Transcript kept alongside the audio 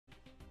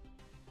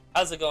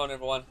How's it going,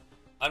 everyone?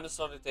 I'm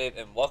Nostalgic Dave,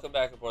 and welcome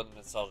back aboard the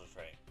Nostalgia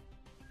Train.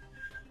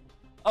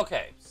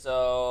 Okay,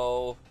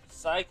 so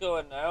Psycho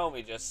and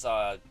Naomi just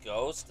saw a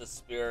ghost, the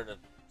spirit of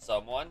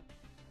someone.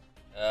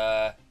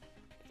 I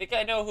think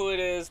I know who it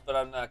is, but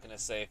I'm not gonna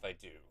say if I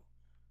do.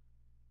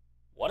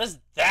 What is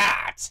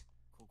that?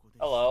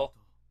 Hello.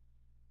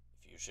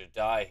 If you should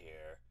die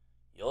here,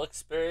 you'll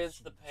experience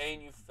the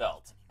pain you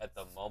felt at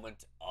the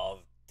moment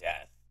of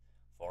death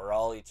for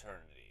all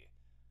eternity.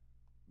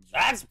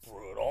 That's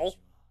brutal.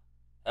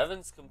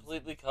 Heaven's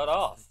completely cut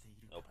off.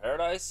 No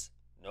paradise,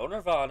 no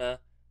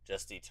nirvana,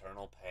 just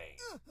eternal pain.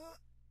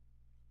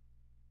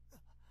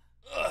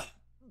 Ugh.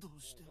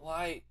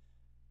 Why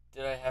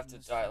did I have to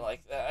die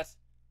like that?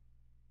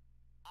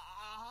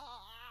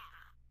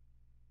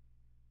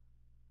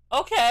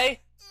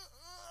 Okay.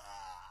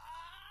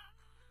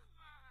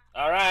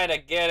 Alright, I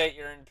get it.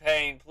 You're in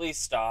pain. Please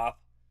stop.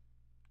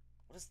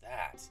 What is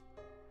that?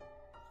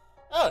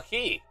 Oh,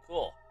 key.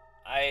 Cool.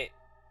 Alright.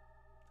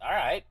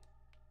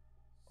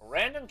 A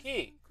random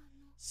key.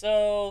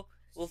 So,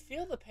 we'll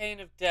feel the pain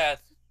of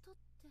death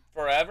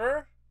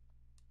forever?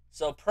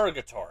 So,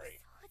 purgatory.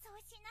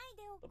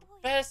 But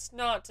best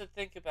not to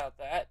think about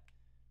that.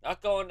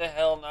 Not going to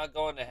hell, not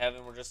going to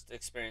heaven, we're just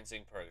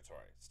experiencing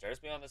purgatory. Stairs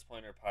beyond this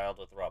point are piled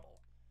with rubble.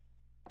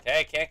 Okay,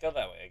 I can't go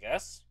that way, I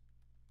guess.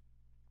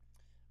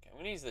 Okay, I'm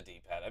going to use the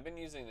D-pad. I've been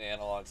using the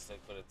analog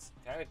stick, but it's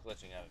kind of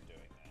glitching out of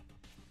doing that.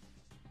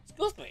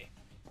 Excuse me.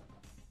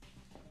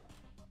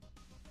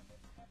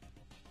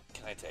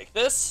 Can I take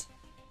this?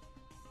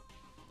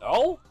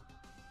 No?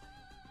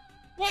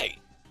 Wait.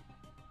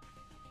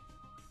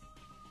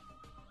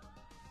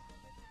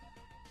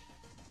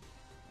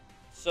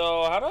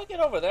 So, how do I get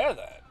over there,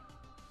 then?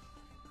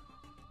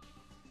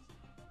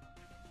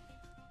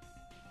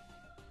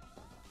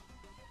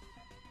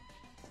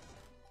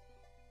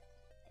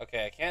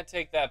 Okay, I can't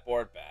take that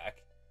board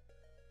back.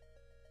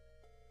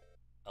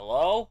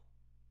 Hello?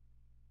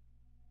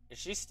 Is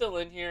she still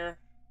in here?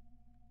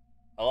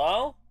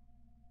 Hello?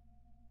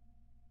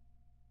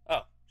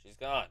 Oh, she's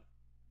gone.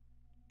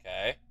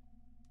 Okay.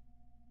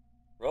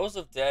 Rows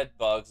of dead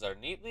bugs are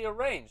neatly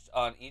arranged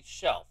on each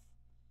shelf.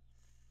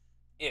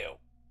 Ew.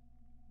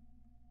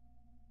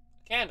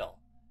 A candle.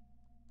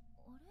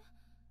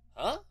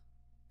 Huh?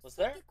 Was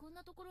there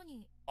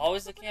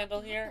always a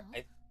candle here?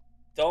 I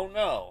don't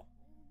know.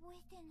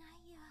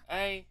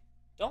 I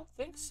don't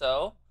think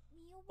so.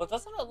 But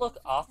doesn't it look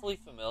awfully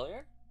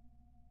familiar?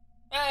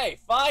 Hey,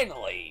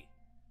 finally!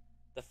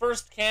 The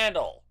first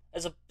candle.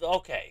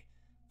 Okay.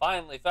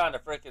 Finally found a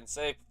frickin'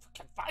 save.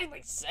 Can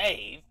finally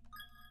save?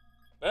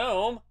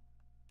 Boom.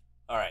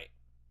 Alright.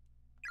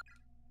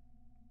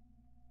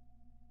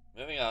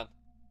 Moving on.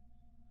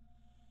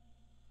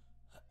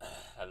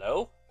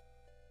 Hello?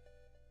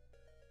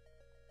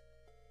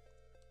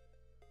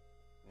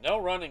 No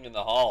running in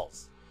the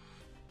halls.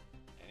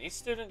 Any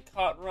student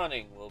caught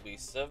running will be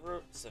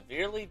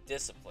severely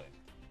disciplined.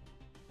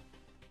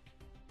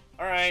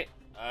 Alright,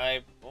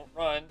 I won't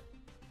run.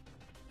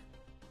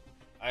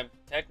 I'm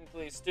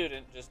technically a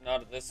student, just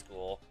not at this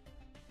school.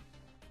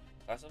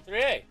 Classroom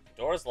 3A.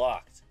 Door's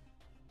locked.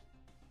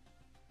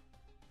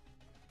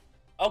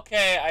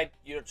 Okay,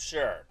 you're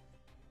sure.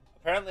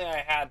 Apparently I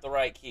had the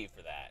right key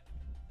for that.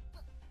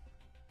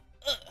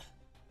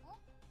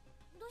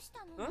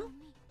 Huh?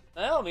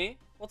 Naomi,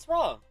 what's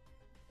wrong?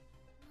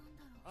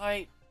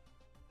 I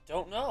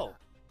don't know.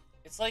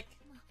 It's like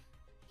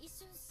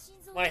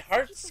my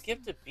heart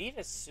skipped a beat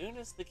as soon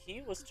as the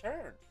key was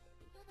turned.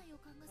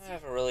 I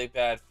have a really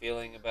bad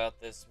feeling about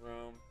this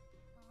room.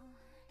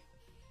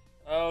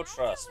 Oh,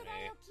 trust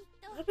me.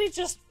 It'll be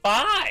just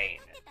fine.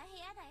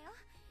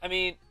 I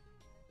mean,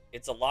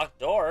 it's a locked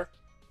door.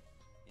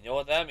 You know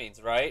what that means,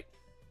 right?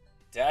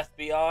 Death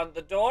beyond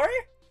the door?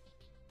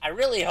 I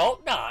really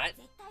hope not.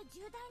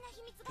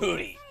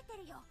 Pooty.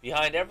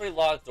 Behind every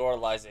locked door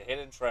lies a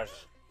hidden treasure.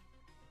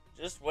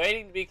 Just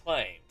waiting to be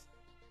claimed.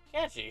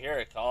 Can't you hear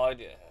it calling?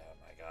 Oh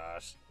my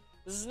gosh.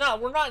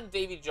 We're not in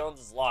Davy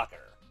Jones's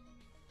locker.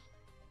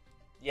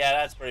 Yeah,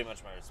 that's pretty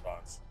much my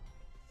response.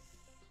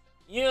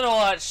 You know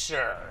what?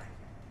 Sure.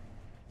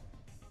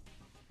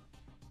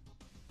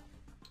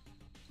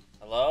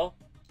 Hello?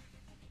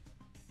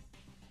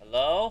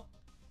 Hello?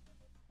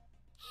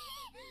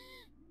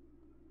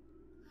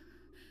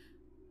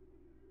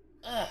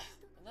 Ugh,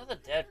 another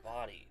dead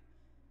body.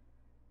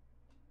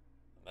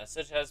 The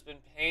message has been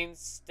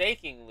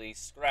painstakingly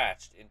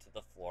scratched into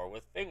the floor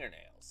with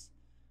fingernails.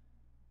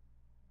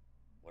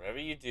 Whatever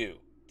you do,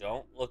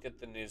 don't look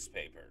at the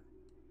newspaper.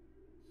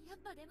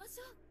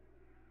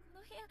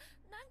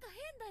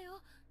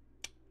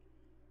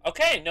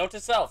 Okay, note to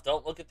self,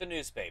 don't look at the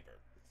newspaper.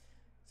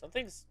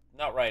 Something's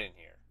not right in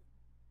here.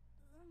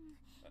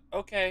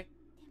 Okay,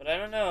 but I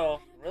don't know.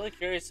 I'm really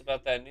curious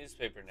about that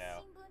newspaper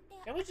now.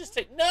 Can we just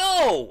take...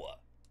 No!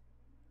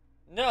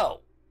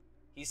 No.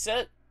 He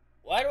said...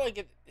 Why do I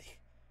get...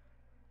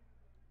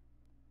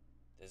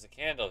 There's a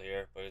candle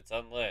here, but it's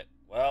unlit.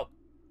 Well,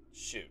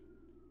 shoot.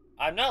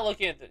 I'm not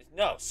looking at the...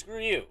 No, screw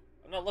you.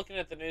 I'm not looking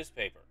at the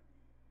newspaper.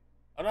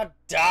 I'm not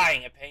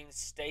dying a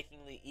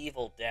painstakingly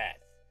evil death.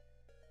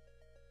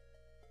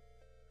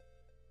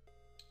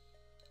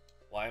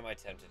 Why am I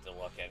tempted to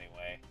look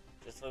anyway?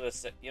 Just for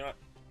this, you know what?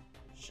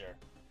 Sure.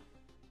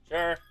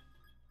 Sure.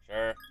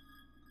 Sure.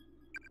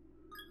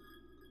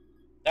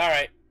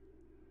 Alright.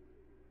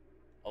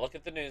 I'll look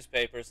at the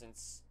newspaper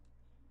since...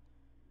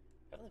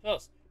 Heavenly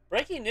Post.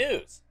 Breaking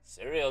news!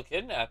 Serial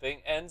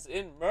kidnapping ends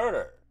in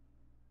murder.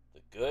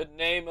 The good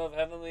name of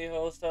Heavenly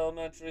Host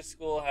Elementary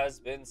School has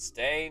been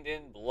stained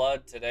in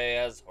blood today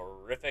as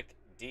horrific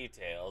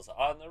details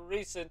on the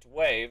recent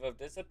wave of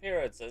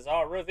disappearances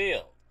are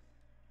revealed.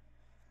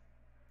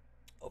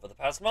 Over the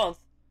past month,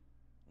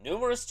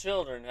 numerous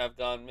children have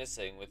gone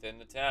missing within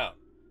the town,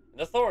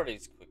 and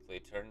authorities quickly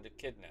turned to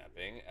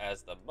kidnapping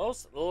as the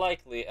most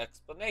likely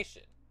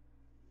explanation.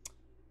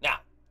 Now,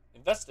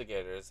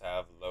 investigators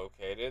have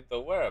located the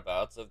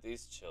whereabouts of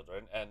these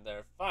children, and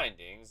their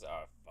findings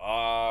are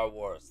far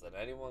worse than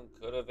anyone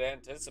could have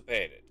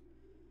anticipated.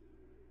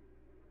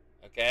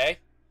 Okay?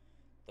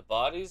 The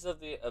bodies of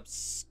the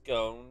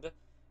absconded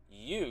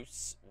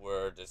youths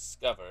were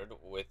discovered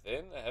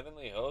within the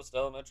Heavenly Host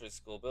Elementary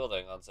School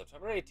building on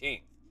September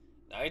 18th,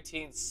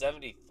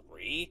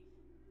 1973?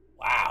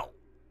 Wow.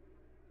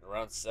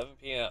 Around 7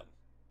 p.m.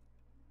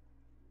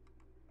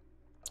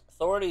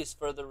 Authorities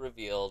further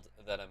revealed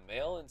that a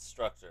male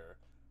instructor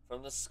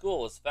from the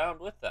school was found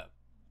with them,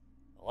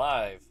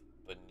 alive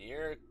but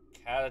near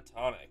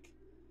catatonic,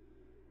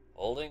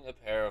 holding a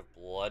pair of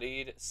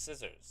bloodied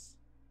scissors.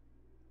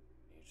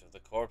 Each of the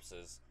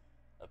corpses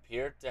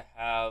appeared to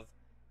have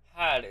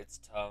had its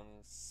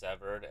tongue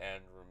severed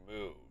and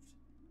removed.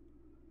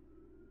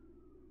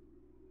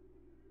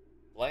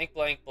 Blank,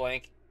 blank,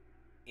 blank,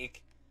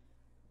 eek,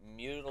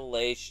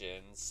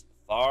 mutilations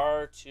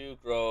far too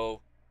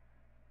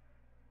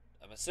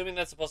I'm assuming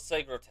that's supposed to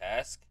say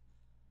grotesque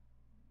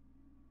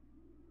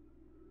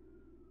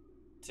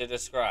to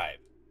describe.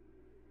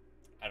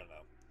 I don't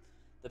know.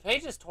 The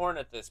page is torn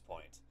at this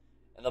point,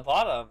 and the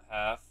bottom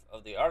half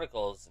of the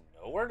article is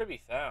nowhere to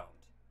be found.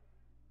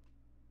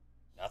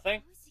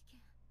 Nothing?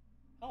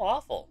 How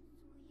awful.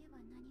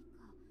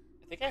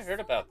 I think I heard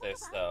about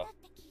this, though,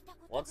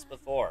 once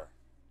before.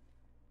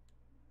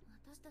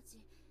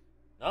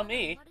 Not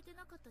me,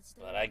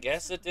 but I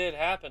guess it did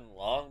happen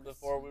long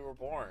before we were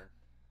born,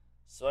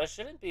 so I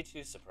shouldn't be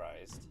too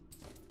surprised.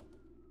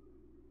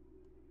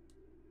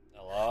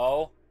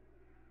 Hello?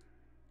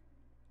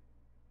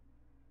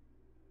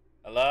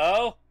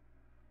 Hello?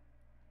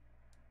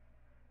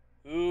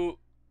 Who?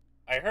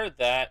 I heard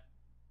that.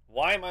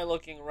 Why am I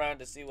looking around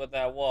to see what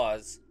that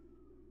was?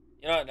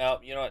 You know what? No,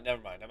 you know what?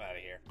 Never mind. I'm out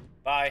of here.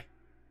 Bye.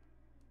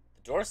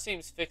 The door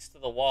seems fixed to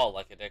the wall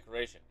like a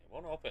decoration. It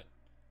won't open.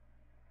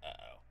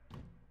 Uh-oh.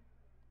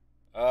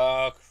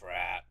 Oh,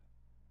 crap.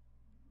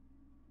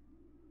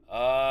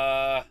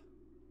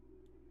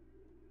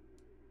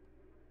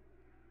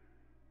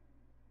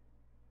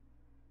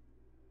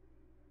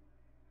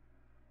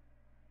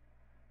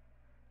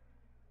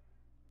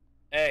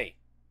 Hey.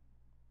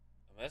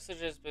 A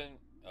message has been...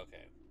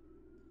 Okay.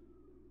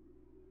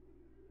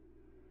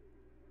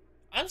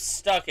 I'm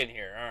stuck in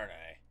here, aren't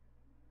I?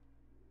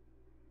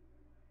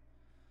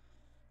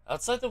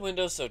 Outside the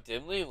window so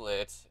dimly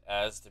lit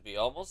as to be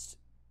almost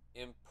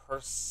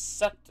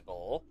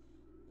imperceptible,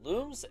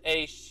 looms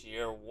a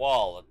sheer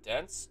wall of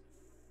dense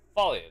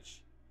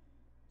foliage,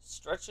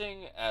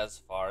 stretching as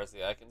far as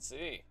the eye can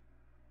see.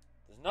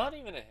 There's not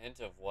even a hint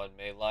of what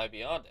may lie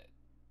beyond it.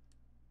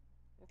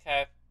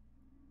 Okay.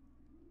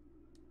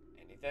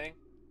 Anything?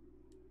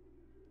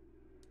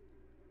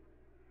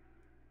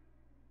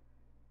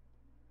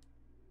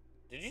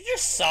 Did you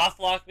just soft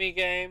lock me,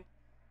 game?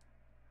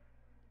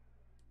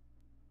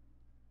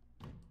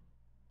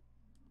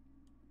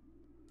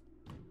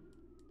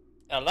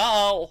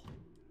 Hello?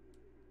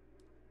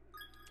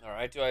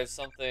 Alright, do I have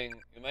something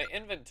in my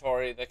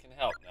inventory that can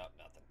help? No,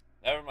 nothing.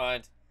 Never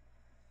mind.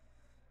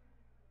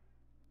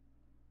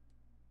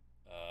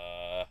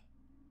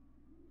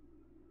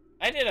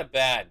 I did a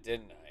bad,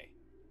 didn't I?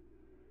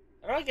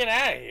 How do I get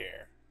out of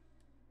here?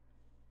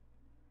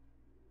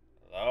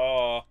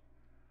 Hello?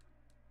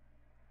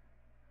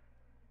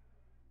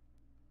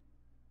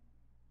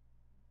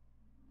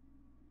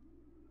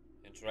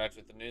 Interact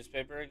with the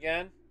newspaper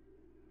again?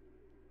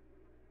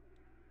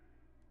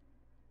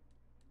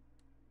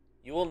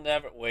 You will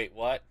never... Wait,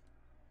 what?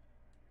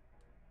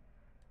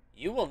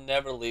 You will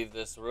never leave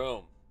this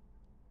room.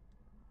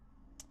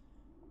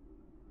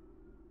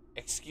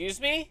 Excuse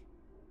me?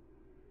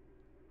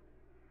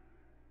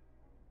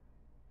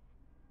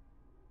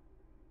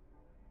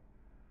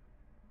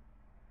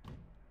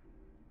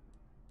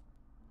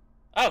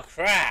 Oh,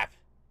 crap.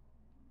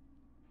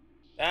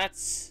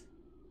 That's...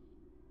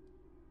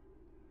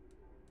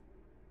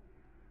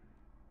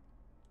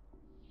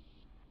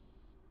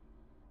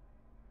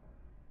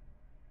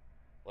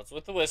 What's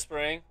with the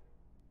whispering?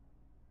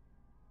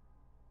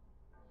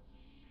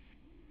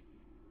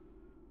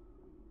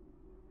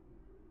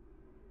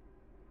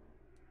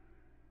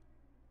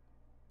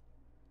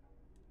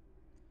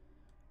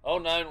 Oh,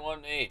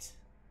 918.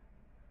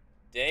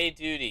 Day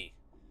duty.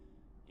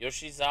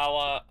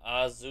 Yoshizawa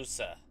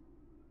Azusa.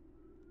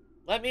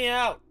 Let me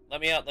out! Let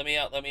me out, let me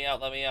out, let me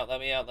out, let me out, let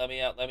me out, let me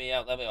out, let me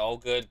out, let me out. Oh,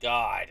 good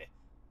God.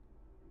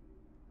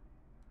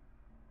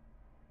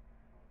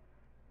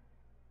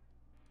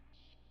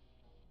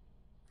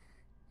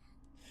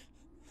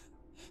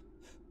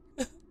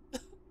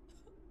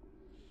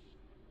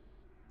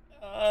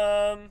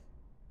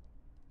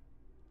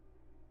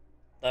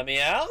 Let me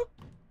out?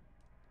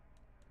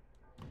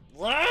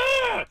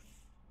 Ah!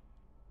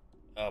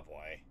 Oh,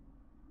 boy.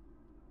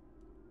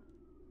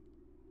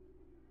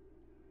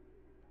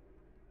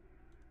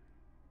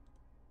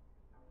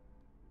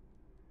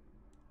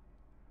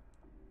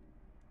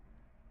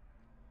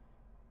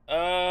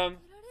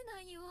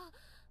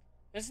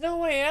 There's no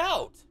way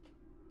out.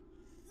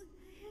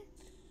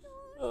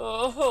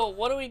 Oh,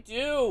 what do we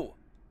do?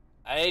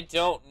 I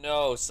don't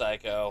know,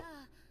 Psycho.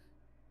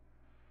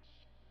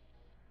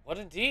 What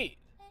indeed?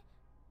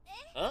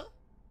 Huh?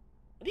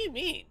 What do you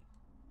mean?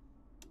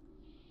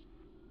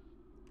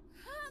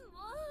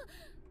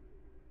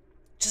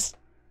 Just,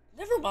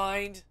 never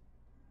mind.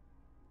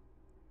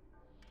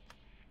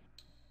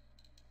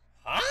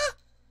 Huh?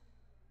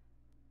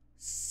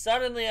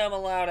 Suddenly I'm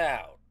allowed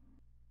out.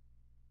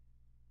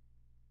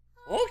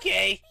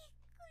 Okay.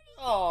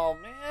 Oh,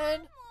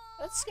 man.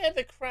 That scared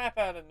the crap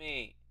out of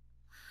me.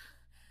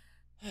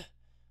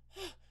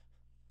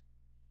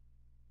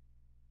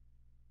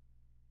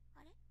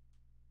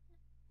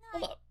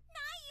 Hold up.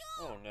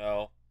 Oh,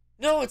 no.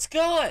 No, it's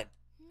gone!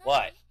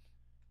 What?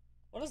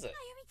 What is it?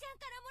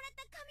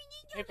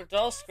 Paper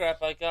doll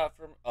scrap I got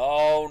from...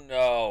 Oh,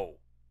 no.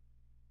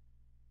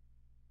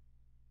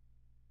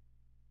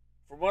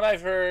 From what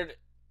I've heard,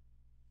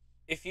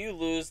 if you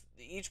lose,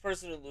 each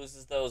person who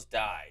loses those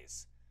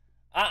dies.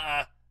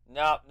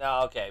 No,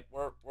 no, okay.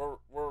 We're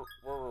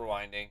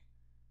rewinding.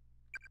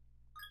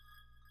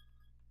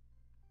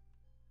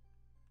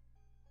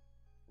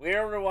 We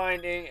are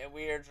rewinding, and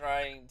we are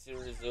trying to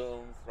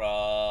resume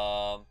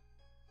from...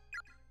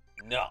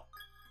 No.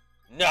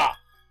 No!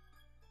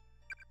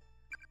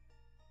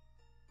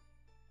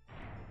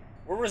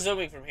 We're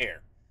resuming from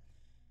here.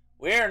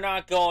 We are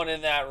not going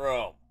in that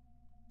room.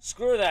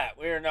 Screw that.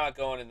 We are not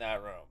going in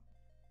that room.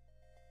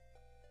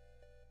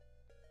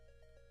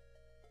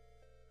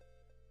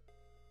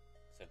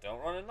 So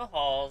don't run in the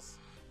halls.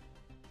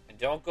 And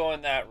don't go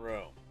in that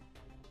room.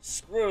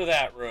 Screw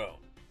that room.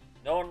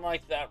 No one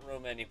liked that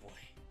room anyway.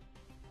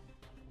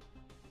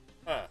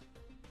 Huh.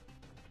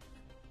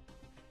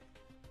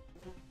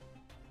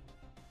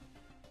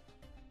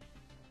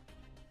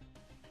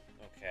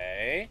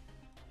 Okay.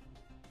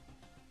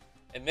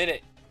 Admit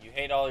it. You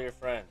hate all your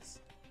friends.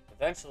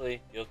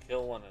 Eventually, you'll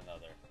kill one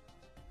another.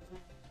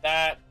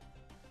 That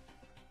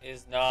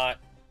is not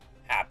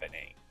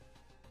happening.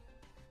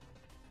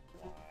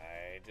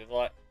 Why did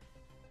what?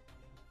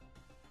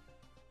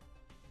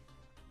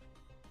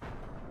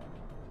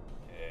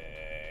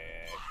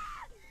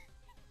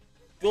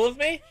 Go with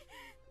me?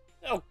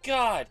 Oh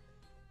God!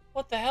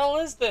 What the hell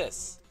is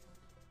this?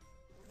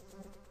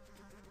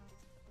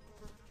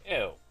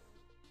 Ew.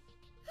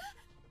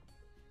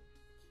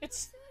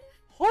 It's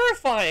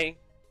horrifying!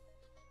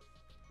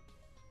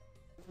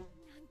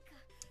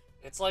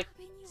 It's like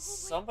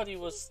somebody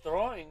was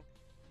throwing...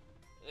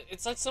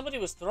 It's like somebody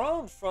was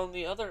thrown from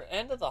the other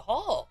end of the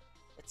hall.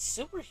 It's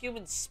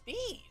superhuman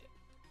speed.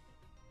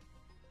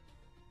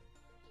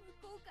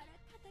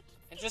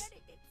 And just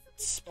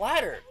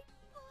splattered.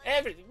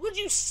 Everything. Would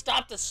you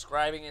stop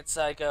describing it,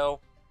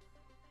 Psycho?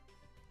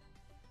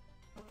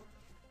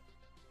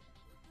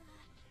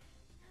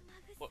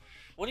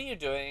 What are you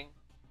doing?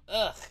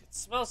 Ugh, it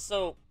smells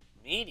so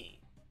meaty.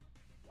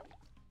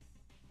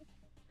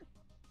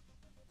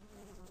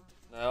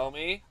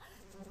 Naomi?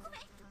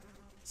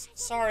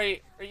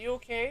 Sorry, are you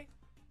okay?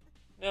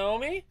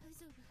 Naomi?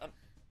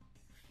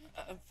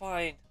 I'm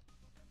fine.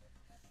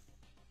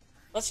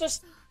 Let's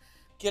just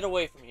get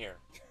away from here.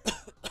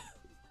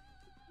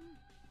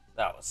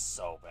 That was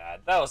so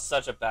bad. That was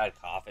such a bad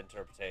cough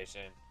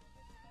interpretation.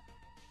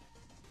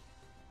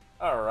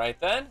 Alright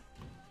then.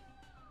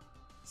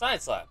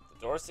 Side slap.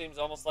 The door seems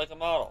almost like a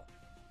model,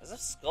 as if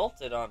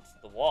sculpted onto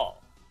the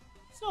wall.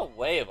 There's no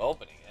way of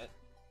opening it.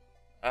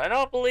 I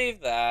don't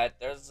believe that.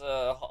 There's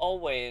a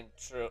hallway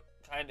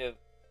kind of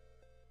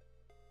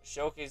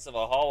showcase of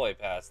a hallway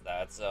past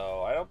that,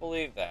 so I don't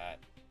believe that.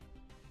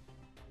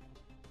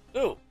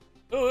 Ooh!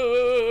 Ooh, ooh,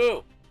 ooh, ooh,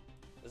 ooh.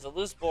 There's a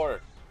loose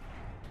board.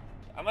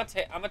 I'm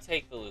gonna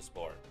take the loose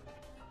board.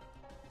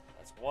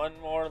 That's one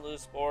more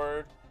loose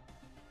board.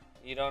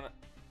 You don't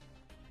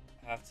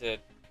have to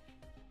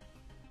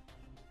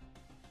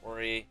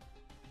worry.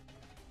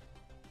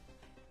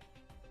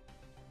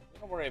 We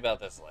don't worry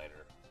about this later.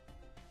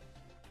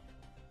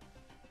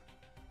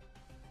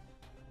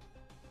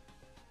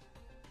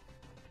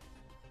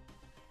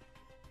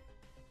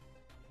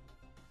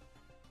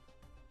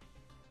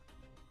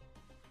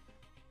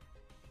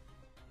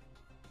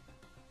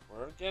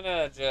 We're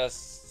gonna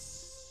just...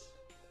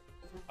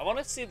 I want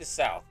to see the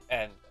south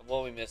and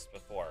what we missed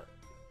before.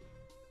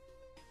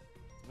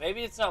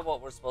 Maybe it's not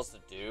what we're supposed to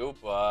do,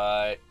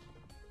 but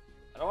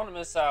I don't want to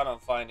miss out on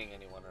finding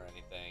anyone or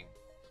anything.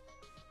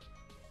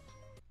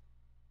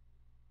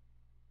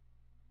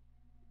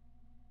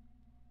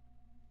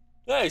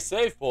 Hey,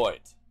 save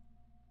point!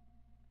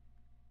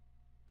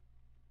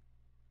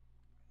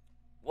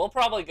 We'll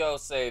probably go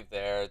save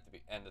there at the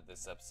end of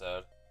this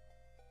episode.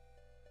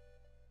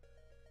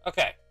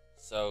 Okay,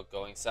 so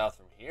going south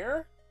from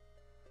here.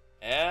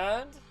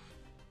 And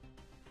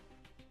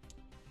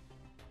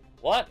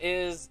what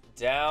is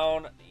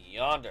down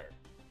yonder?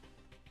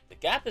 The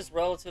gap is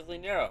relatively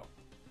narrow.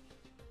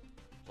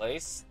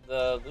 Place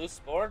the loose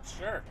board?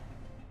 Sure.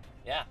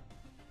 Yeah.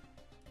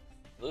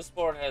 Loose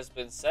board has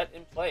been set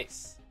in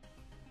place.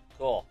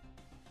 Cool.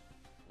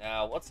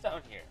 Now, what's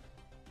down here?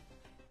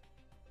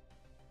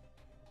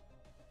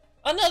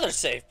 Another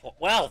save point.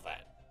 Well, then.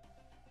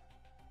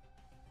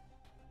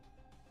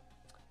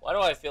 Why do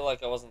I feel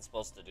like I wasn't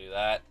supposed to do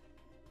that?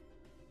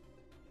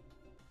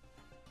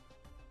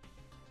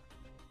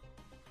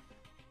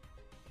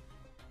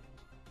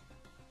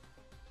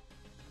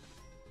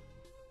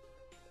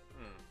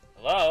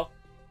 Hello?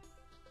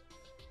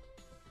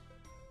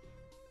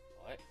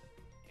 What?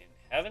 In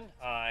heaven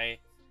high.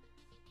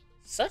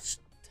 Such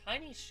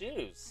tiny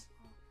shoes.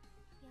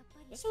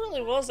 This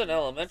really was an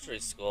elementary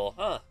school,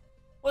 huh?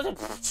 What a...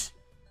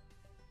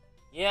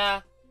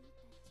 Yeah.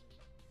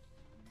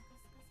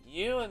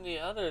 You and the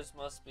others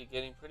must be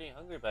getting pretty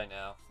hungry by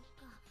now.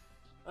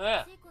 Oh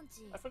yeah,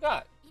 I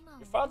forgot.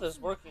 Your father's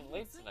working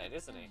late tonight,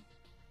 isn't he?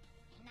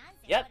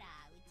 Yep.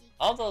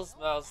 All those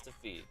mouths to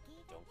feed.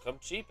 Don't come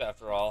cheap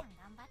after all.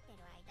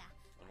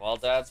 And while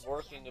Dad's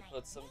working to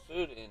put some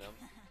food in him,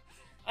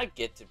 I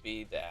get to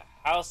be the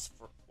house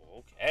for...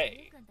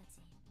 Okay.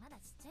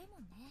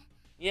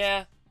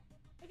 Yeah,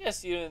 I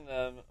guess you and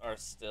them are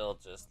still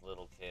just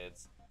little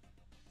kids.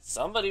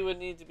 Somebody would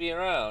need to be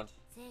around.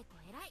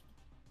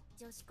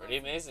 Pretty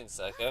amazing,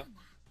 Psycho.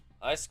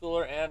 High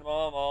schooler and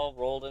mom all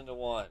rolled into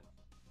one.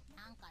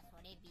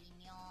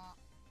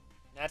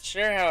 Not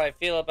sure how I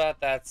feel about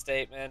that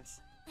statement.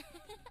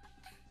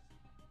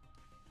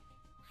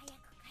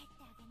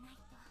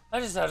 I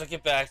just have to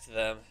get back to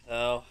them,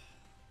 though.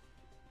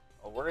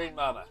 A worried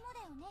mama.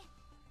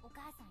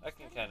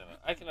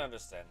 I can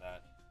understand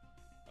that.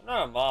 I'm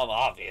not a mom,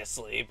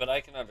 obviously, but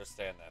I can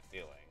understand that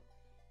feeling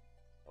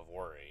of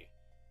worry.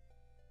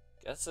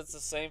 Guess it's the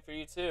same for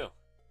you, too.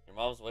 Your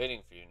mom's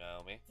waiting for you,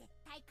 Naomi.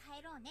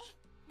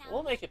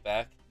 We'll make it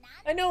back.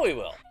 I know we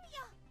will.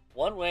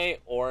 One way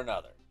or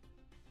another.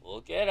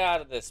 We'll get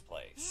out of this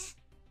place.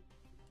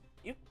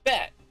 You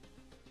bet.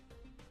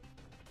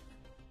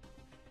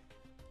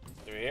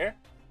 Through here?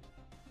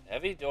 The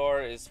heavy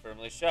door is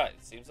firmly shut.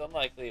 It seems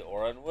unlikely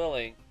or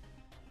unwilling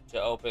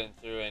to open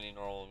through any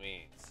normal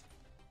means.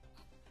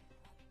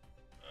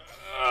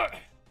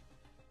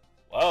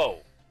 Whoa.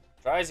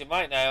 Try as you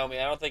might, Naomi.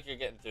 I don't think you're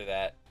getting through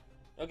that.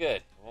 No good.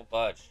 It won't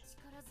budge.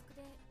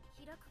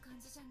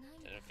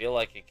 Didn't feel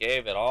like it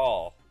gave at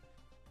all.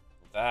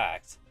 In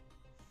fact,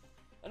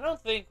 I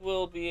don't think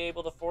we'll be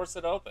able to force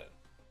it open.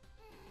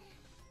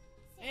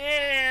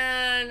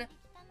 Man!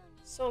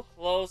 So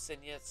close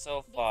and yet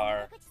so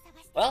far.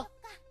 Well,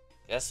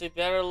 guess we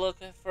better look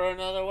for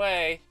another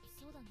way.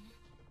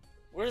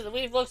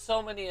 We've looked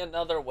so many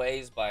another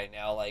ways by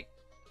now, like...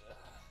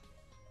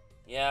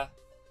 yeah.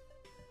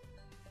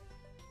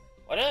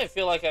 Why do I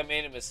feel like I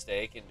made a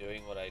mistake in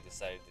doing what I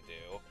decided to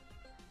do?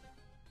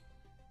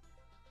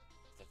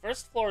 If the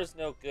first floor is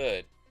no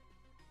good,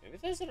 maybe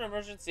there's an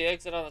emergency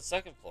exit on the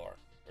second floor,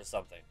 or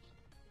something.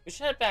 We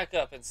should head back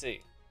up and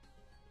see.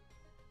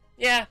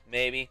 Yeah,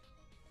 maybe.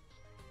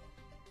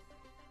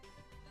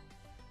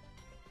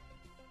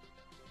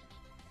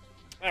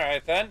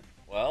 Alright then,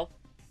 well.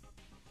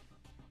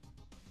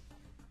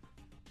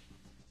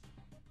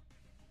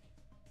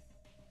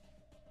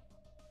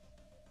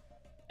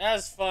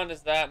 As fun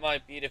as that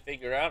might be to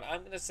figure out,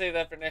 I'm going to save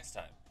that for next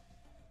time.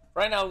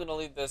 Right now, I'm going to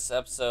leave this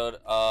episode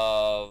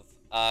of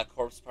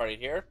Corpse Party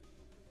here.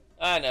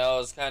 I know,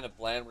 it's kind of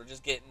bland. We're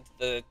just getting to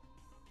the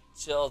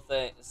chill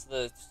thing. It's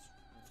the,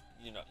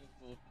 you know,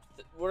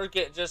 we're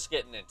just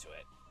getting into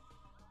it.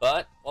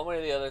 But, one way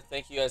or the other,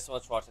 thank you guys so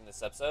much for watching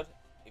this episode.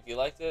 If you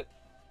liked it,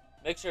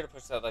 make sure to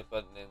push that like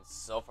button, and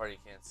so far you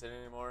can't sit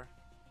anymore.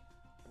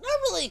 I've not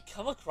really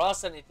come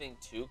across anything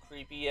too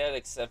creepy yet,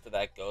 except for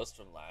that ghost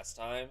from last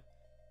time.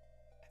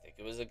 I think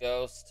it was a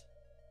ghost.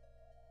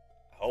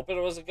 I hope it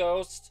was a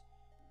ghost.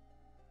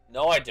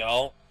 No, I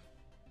don't.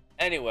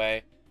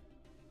 Anyway,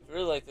 if you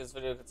really like this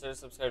video, consider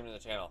subscribing to the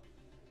channel.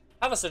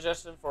 Have a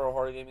suggestion for a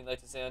horror game you'd like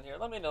to see on here?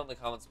 Let me know in the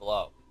comments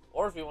below.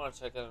 Or if you want to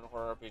check out a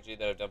horror RPG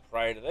that I've done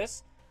prior to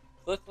this,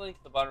 click the link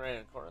at the bottom right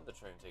hand corner of the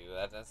train to take you to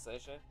that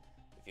destination.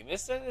 If you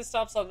missed any of the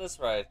stops on this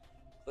ride,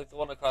 click the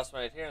one across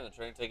right here and the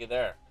train will take you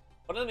there.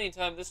 But in the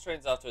meantime, this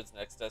train's off to its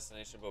next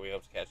destination, but we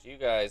hope to catch you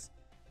guys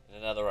in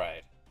another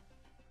ride.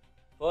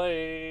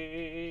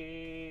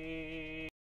 Bye!